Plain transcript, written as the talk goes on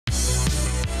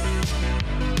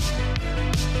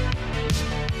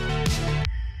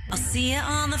See you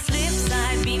on the flip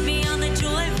side. Meet me on the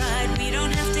joyride. We don't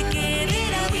have to get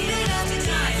it up. We don't have to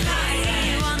die.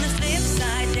 See you on the flip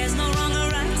side. There's no wrong or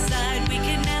right side. We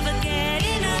can never get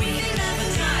enough. We can never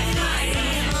die. See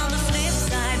you on the flip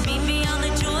side. Meet me on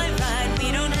the joyride. We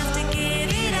don't have to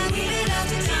get it up. We don't have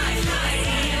to die.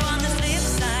 See you on the flip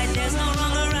side. There's no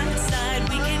wrong or right side.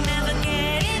 We can never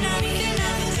get enough. We can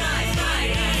never die.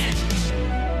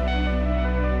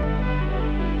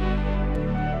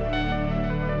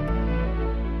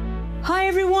 Hi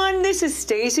everyone, this is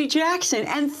Stacey Jackson,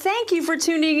 and thank you for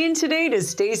tuning in today to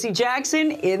Stacey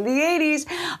Jackson in the 80s.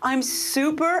 I'm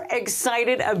super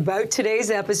excited about today's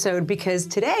episode because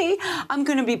today I'm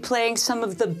going to be playing some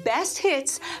of the best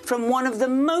hits from one of the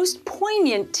most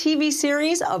poignant TV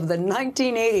series of the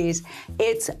 1980s.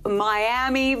 It's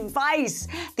Miami Vice,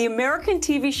 the American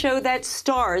TV show that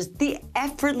stars the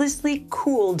effortlessly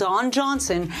cool Don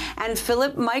Johnson and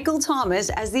Philip Michael Thomas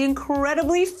as the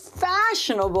incredibly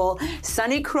fashionable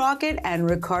Sonny Crockett and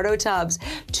Ricardo Tubbs,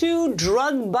 two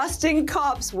drug-busting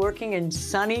cops working in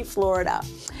sunny Florida.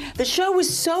 The show was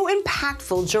so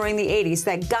impactful during the 80s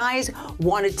that guys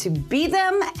wanted to be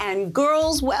them and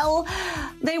girls, well,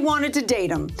 they wanted to date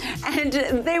them. And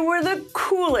they were the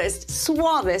coolest,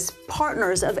 suavest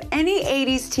partners of any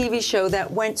 80s TV show that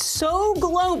went so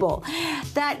global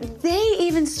that they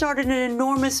even started an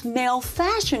enormous male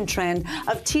fashion trend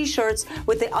of t-shirts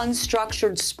with the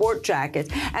unstructured sport jacket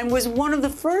and was one of the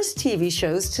first TV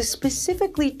shows to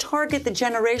specifically target the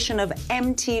generation of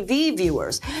MTV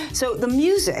viewers. So the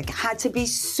music had to be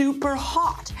super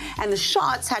hot and the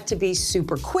shots had to be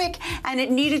super quick and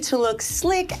it needed to look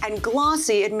slick and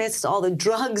glossy amidst all the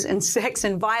drugs and sex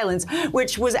and violence,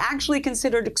 which was actually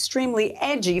considered extremely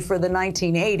edgy for the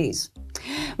 1980s.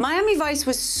 Miami Vice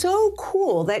was so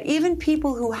cool that even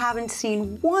people who haven't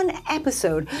seen one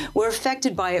episode were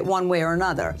affected by it one way or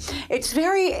another. Its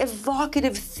very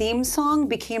evocative theme song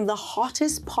became the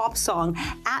hottest pop song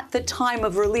at the time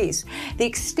of release. The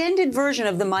extended version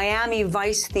of the Miami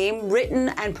Vice theme, written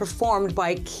and performed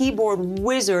by keyboard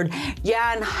wizard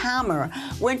Jan Hammer,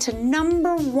 went to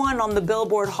 #1 on the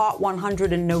Billboard Hot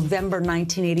 100 in November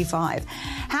 1985.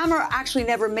 Hammer actually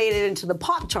never made it into the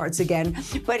pop charts again,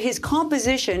 but his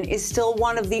composition is still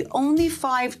one of the only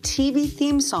 5 TV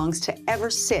theme songs to ever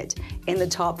sit in the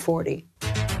top 40.